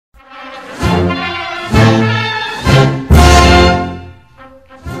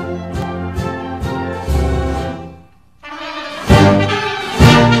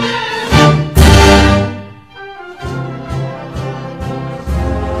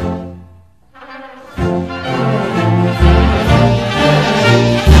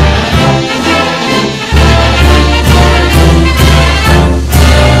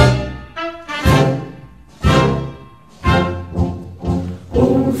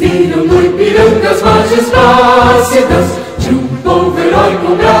Viram no Ipiranga as margens plácidas de um povo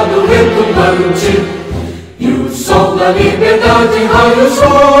heróico, brado retumbante, e o sol da liberdade em raios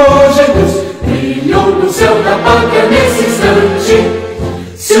fúlgidos brilhou no céu da pátria nesse instante.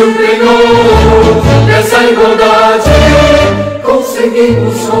 Se o Senhor dessa igualdade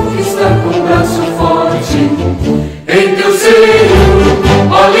conseguimos conquistar com o braço forte, em teu seio,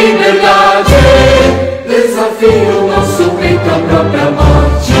 ó liberdade, desafia o nosso peito à própria morte.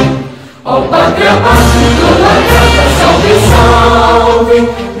 Ó pátria amada, idolatrada, salve, salve,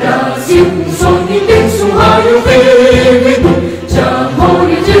 Brasil, um sonho intenso, um raio vívido de amor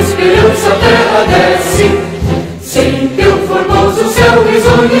e de esperança a terra desce. Sem teu formoso céu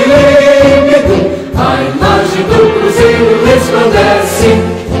risonho e límpido, a imagem do cruzeiro resplandece.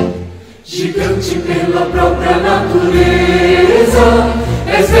 Gigante pela própria natureza,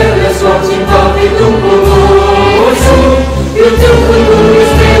 és bela, és forte, impávido, colosso, e o teu futuro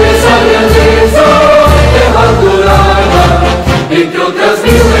estrela, essa grandeza, terra adorada. Entre outras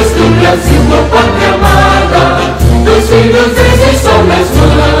mil és do Brasil, ó pátria amada, dos filhos desse sol, és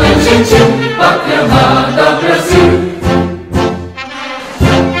mãe gentil, pátria amada, Brasil.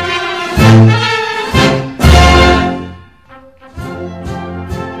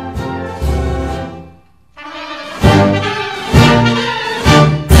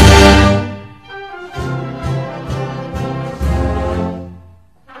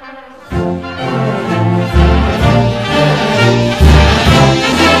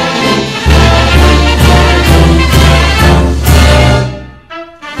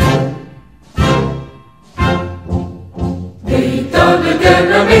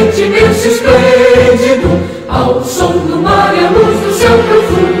 Imenso esplêndido, ao som do mar e à luz do céu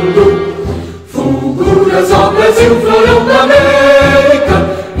profundo, fulguras, ó Brasil, florão da América,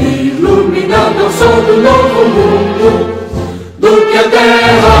 iluminado ao sol do novo mundo. Do que a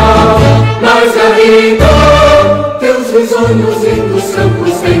terra mais garrida, teus risonhos lindos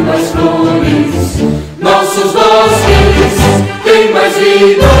campos têm mais flores, nossos bosques têm mais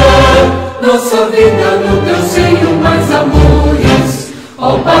vida, nossa vida no teu seio mais amores.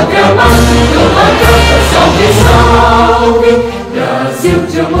 Ó pátria amada, idolatrada, salve, salve, Brasil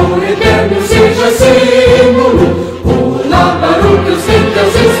de amor eterno seja símbolo, olá para o teus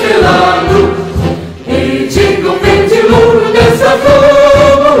templos estrelado, e diga o pendilouro dessa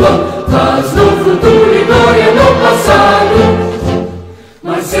fórmula, paz no futuro e glória no passado.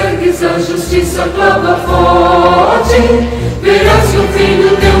 Mas ergues a justiça, clava forte, verás que o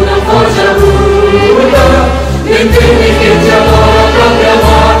filho teu não foge à luta. Entre ninguém te adora a própria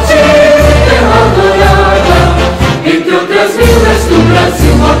morte, terra adorada. Entre outras vilas do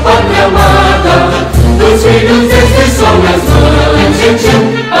Brasil, a pátria amada, dos filhos deste sol, as mães gentil,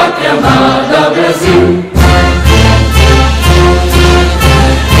 pátria amada, Brasil.